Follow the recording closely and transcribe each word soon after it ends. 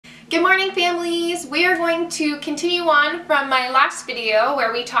Good morning, families! We are going to continue on from my last video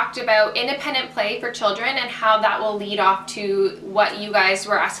where we talked about independent play for children and how that will lead off to what you guys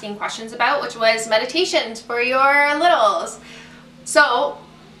were asking questions about, which was meditations for your littles. So,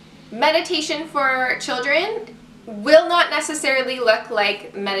 meditation for children will not necessarily look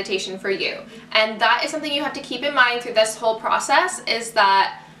like meditation for you. And that is something you have to keep in mind through this whole process, is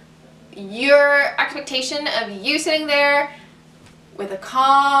that your expectation of you sitting there with a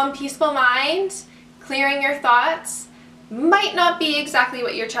calm, peaceful mind, clearing your thoughts, might not be exactly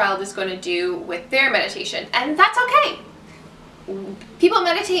what your child is going to do with their meditation. And that's okay. People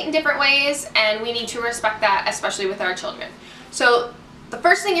meditate in different ways, and we need to respect that, especially with our children. So the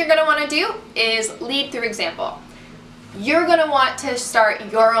first thing you're going to want to do is lead through example. You're going to want to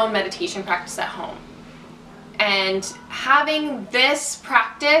start your own meditation practice at home. And having this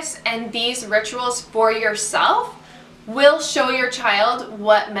practice and these rituals for yourself will show your child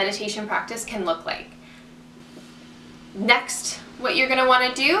what meditation practice can look like. Next, what you're going to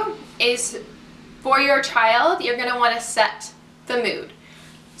want to do is, for your child, you're going to want to set the mood.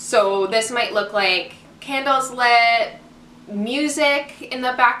 So this might look like candles lit, music in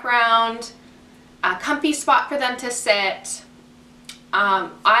the background, a comfy spot for them to sit.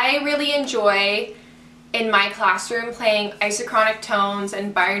 I really enjoy in my classroom playing isochronic tones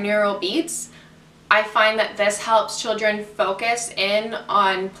and binaural beats. I find that this helps children focus in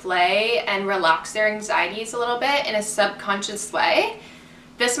on play and relax their anxieties a little bit in a subconscious way.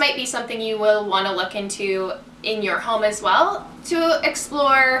 This might be something you will want to look into in your home as well, to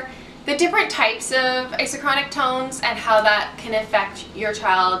explore the different types of isochronic tones and how that can affect your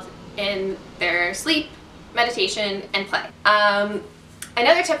child in their sleep, meditation, and play.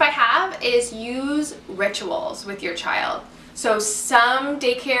 Another tip I have is use rituals with your child. So some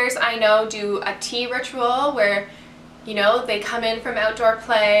daycares I know do a tea ritual where, you know, they come in from outdoor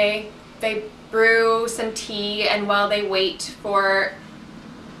play, they brew some tea, and while they wait for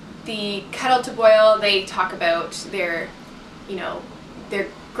the kettle to boil, they talk about their, you know, their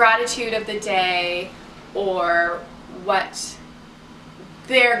gratitude of the day or what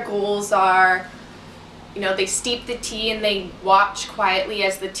their goals are. You know, they steep the tea and they watch quietly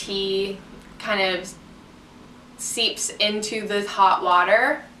as the tea kind of seeps into the hot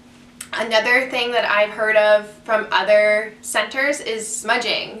water. Another thing that I've heard of from other centers is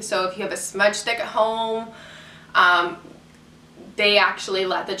smudging. So if you have a smudge stick at home, they actually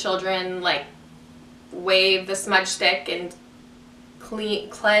let the children like wave the smudge stick and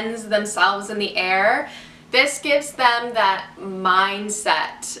cleanse themselves in the air. This gives them that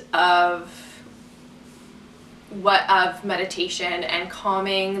mindset of meditation and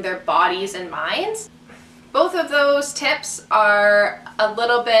calming their bodies and minds. Both of those tips are a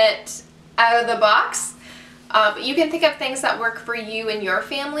little bit out of the box, but you can think of things that work for you and your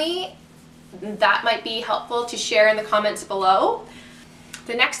family. That might be helpful to share in the comments below.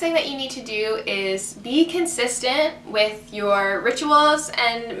 The next thing that you need to do is be consistent with your rituals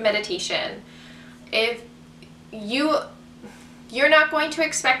and meditation. If you're not going to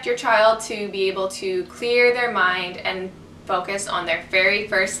expect your child to be able to clear their mind and focus on their very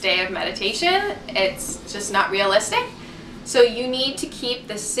first day of meditation. It's just not realistic. So you need to keep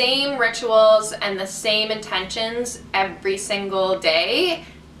the same rituals and the same intentions every single day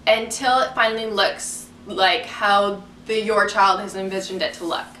until it finally looks like how your child has envisioned it to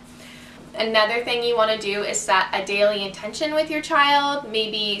look. Another thing you want to do is set a daily intention with your child.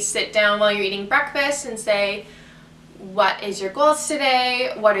 Maybe sit down while you're eating breakfast and say, what is your goals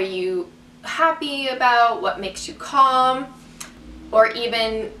today? What are you happy about? What makes you calm? Or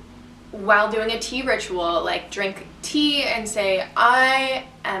even while doing a tea ritual, like drink tea and say, I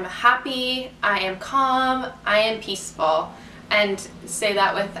am happy, I am calm, I am peaceful, and say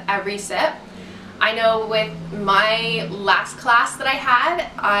that with every sip. I know with my last class that I had,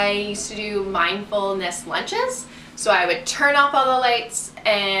 I used to do mindfulness lunches. So I would turn off all the lights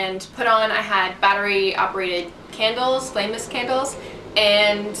and put on, I had battery operated candles, flameless candles,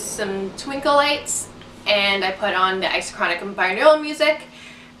 and some twinkle lights, and I put on the isochronic and binaural music,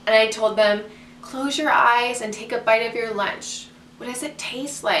 and I told them, close your eyes and take a bite of your lunch. What does it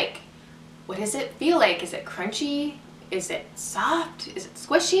taste like? What does it feel like? Is it crunchy? Is it soft? Is it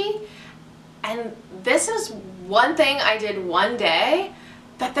squishy? And this is one thing I did one day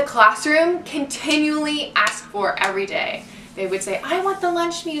that the classroom continually asked for every day. They would say, I want the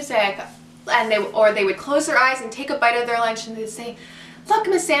lunch music. And they would close their eyes and take a bite of their lunch and they'd say, look,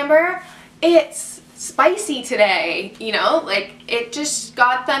 Miss Amber, it's spicy today. You know, like it just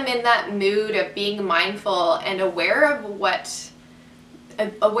got them in that mood of being mindful and aware of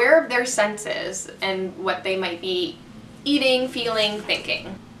their senses and what they might be eating, feeling,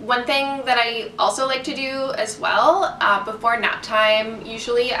 thinking. One thing that I also like to do as well, before nap time,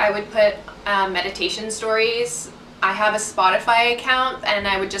 usually I would put meditation stories. I have a Spotify account and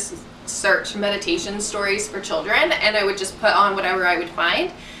I would just search meditation stories for children and I would just put on whatever I would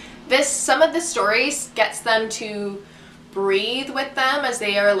find. Some of the stories gets them to breathe with them as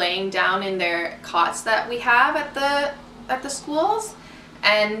they are laying down in their cots that we have at the schools,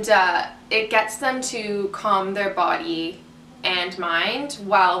 and it gets them to calm their body and mind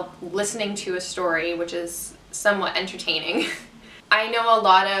while listening to a story, which is somewhat entertaining. I know a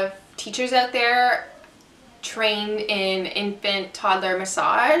lot of teachers out there train in infant toddler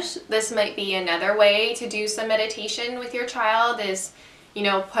massage. This might be another way to do some meditation with your child, is, you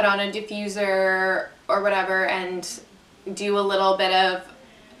know, put on a diffuser or whatever and do a little bit of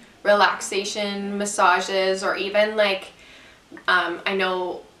relaxation massages, or even like I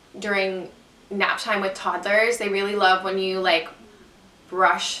know during nap time with toddlers, they really love when you like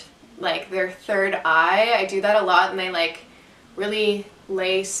brush like their third eye. I do that a lot, and they like really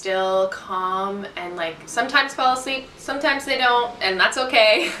lay still, calm, and like sometimes fall asleep, sometimes they don't, and that's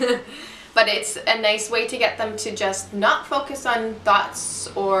okay. But it's a nice way to get them to just not focus on thoughts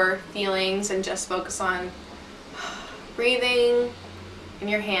or feelings and just focus on breathing in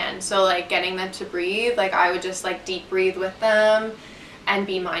your hand. So like getting them to breathe, like I would just like deep breathe with them and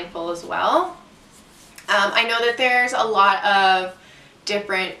be mindful as well. I know that there's a lot of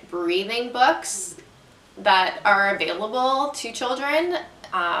different breathing books that are available to children.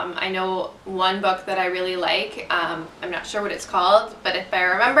 I know one book that I really like, I'm not sure what it's called, but if I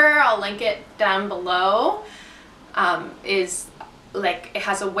remember, I'll link it down below, is like, it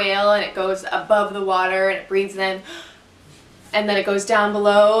has a whale and it goes above the water and it breathes in, and then it goes down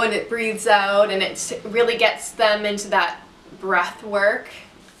below and it breathes out, and it really gets them into that breath work.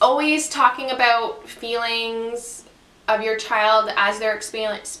 Always talking about feelings of your child as they're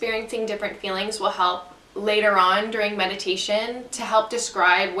experiencing different feelings will help later on during meditation to help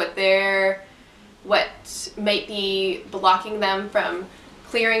describe what might be blocking them from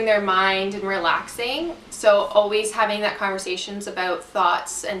clearing their mind and relaxing. So always having that conversations about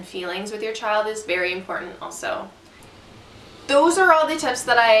thoughts and feelings with your child is very important also. Those are all the tips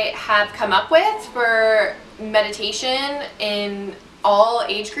that I have come up with for meditation in all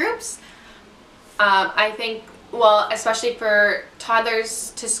age groups. I think, well, especially for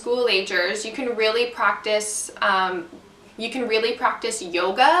toddlers to school agers, you can really practice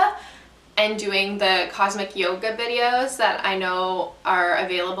yoga and doing the cosmic yoga videos that I know are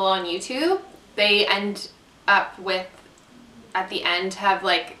available on YouTube. They end up with, at the end, have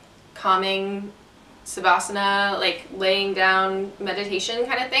like calming savasana, like laying down meditation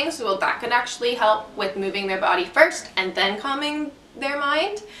kind of thing. So that can actually help with moving their body first and then calming their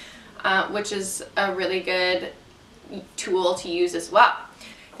mind, which is a really good tool to use as well.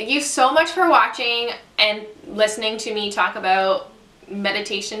 Thank you so much for watching and listening to me talk about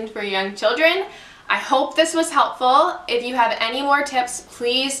meditation for young children. I hope this was helpful. If you have any more tips,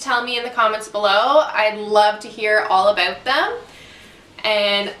 please tell me in the comments below. I'd love to hear all about them.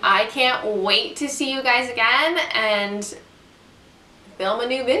 And I can't wait to see you guys again and film a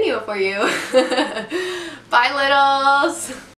new video for you. Bye, littles!